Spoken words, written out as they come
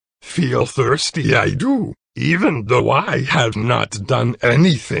feel thirsty, I do, even though I have not done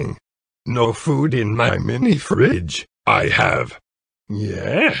anything. No food in my mini fridge, I have.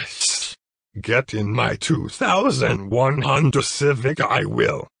 Yes. Get in my 2001 Honda Civic, I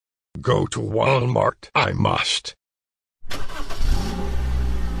will. Go to Walmart, I must.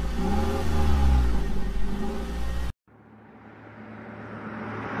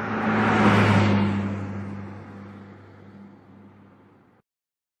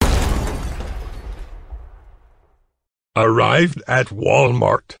 Arrived at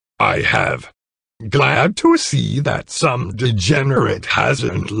Walmart, I have. Glad to see that some degenerate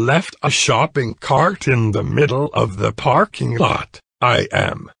hasn't left a shopping cart in the middle of the parking lot, I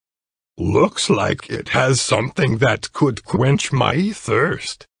am. Looks like it has something that could quench my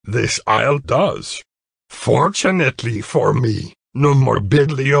thirst, this aisle does. Fortunately for me, no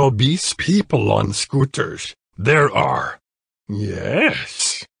morbidly obese people on scooters, there are.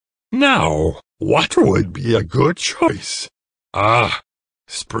 Yes. Now, what would be a good choice?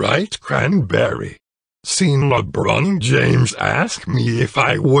 Sprite Cranberry. Seen LeBron James ask me if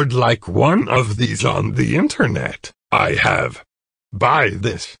I would like one of these on the internet. I have. Buy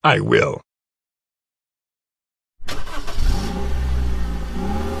this, I will.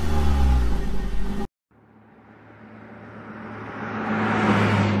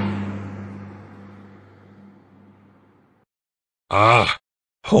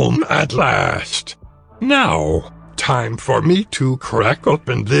 Home at last. Now, time for me to crack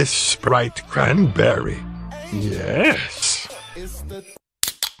open this Sprite Cranberry. Yes. It's the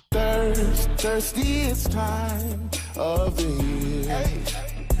thirstiest time of the year.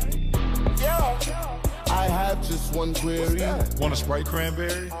 I have just one query. Want a Sprite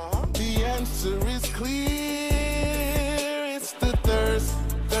Cranberry? The answer is clear. It's the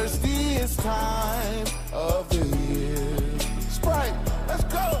thirstiest time of the year.